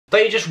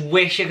Don't you just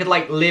wish you could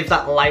like live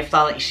that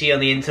lifestyle that you see on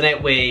the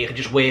internet where you can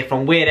just work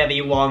from wherever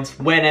you want,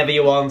 whenever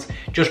you want,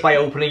 just by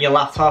opening your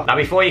laptop? Now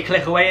before you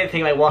click away and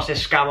think like, what's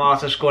this scam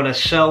artist going to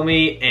sell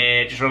me?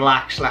 Just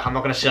relax, like I'm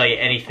not going to sell you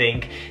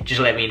anything.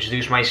 Just let me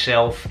introduce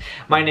myself.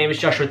 My name is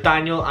Joshua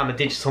Daniel. I'm a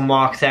digital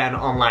marketer and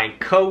online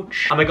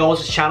coach. And my goal with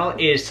this channel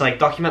is to like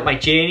document my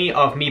journey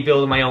of me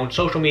building my own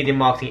social media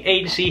marketing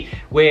agency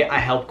where I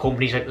help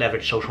companies like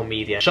leverage social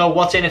media. So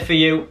what's in it for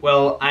you?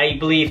 Well, I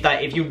believe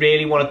that if you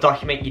really want to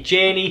document your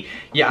journey,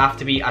 you have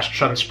to be as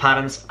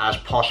transparent as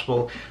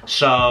possible.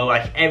 So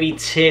like every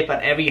tip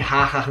and every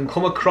hack I can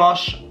come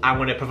across, I'm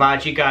going to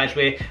provide you guys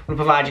with.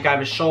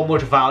 So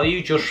much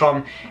value just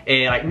from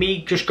like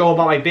me just go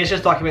about my business,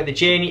 document the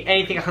journey.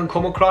 Anything I can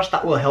come across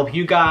that will help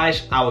you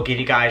guys, I will give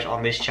you guys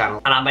on this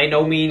channel. And I'm by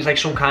no means like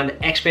some kind of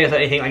expert or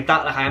anything like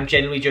that. Like I am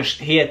genuinely just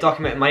here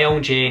documenting my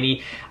own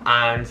journey,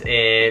 and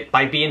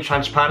by being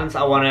transparent,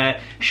 I want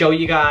to show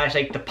you guys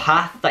like the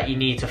path that you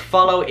need to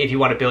follow if you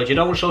want to build your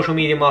own social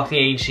media marketing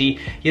agency,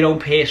 your own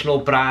personal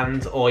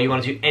brand, or you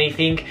want to do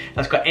anything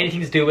that's got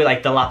anything to do with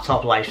like the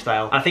laptop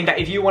lifestyle. I think that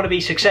if you want to be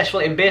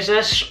successful in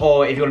business,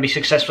 or if you want to be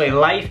successful in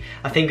life,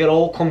 I think it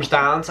all comes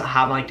down to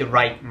having like the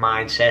right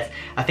mindset.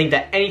 I think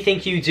that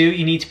anything you do,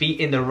 you need to be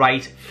in the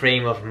right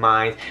frame of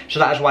mind. So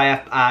that is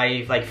why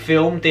I've like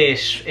filmed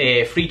this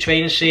free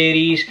training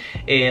series,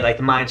 like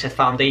the Mindset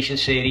Foundation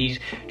series,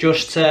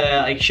 just to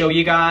like show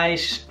you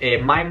guys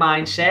my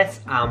mindset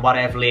and what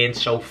I've learned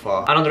so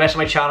far. And on the rest of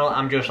my channel,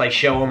 I'm just like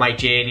showing my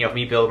journey of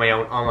me building my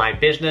own online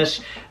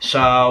business.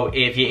 So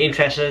if you're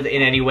interested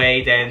in any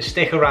way, then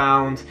stick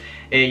around.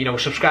 You know,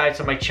 subscribe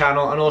to my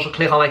channel and also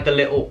click on like the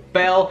little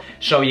bell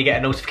so you get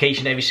a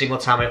notification every single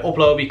time I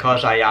upload,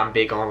 because I am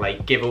big on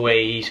like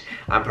giveaways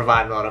and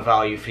providing a lot of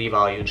value, free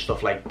value and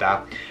stuff like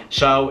that.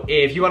 So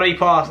if you want to be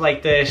part of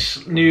like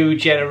this new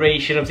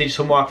generation of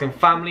digital marketing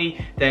family,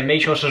 then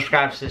make sure to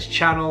subscribe to this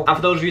channel. And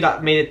for those of you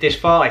that made it this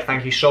far, like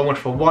thank you so much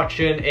for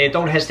watching.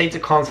 Don't hesitate to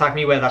contact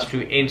me, whether that's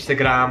through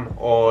Instagram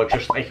or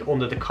just like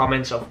under the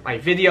comments of my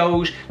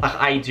videos. Like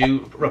I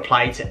do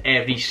reply to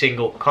every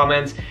single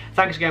comment.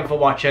 Thanks again for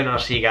watching, and I'll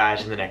see you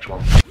guys in the next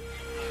one.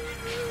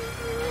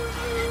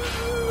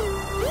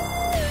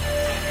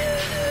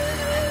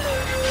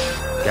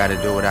 Gotta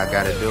do what I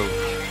gotta do.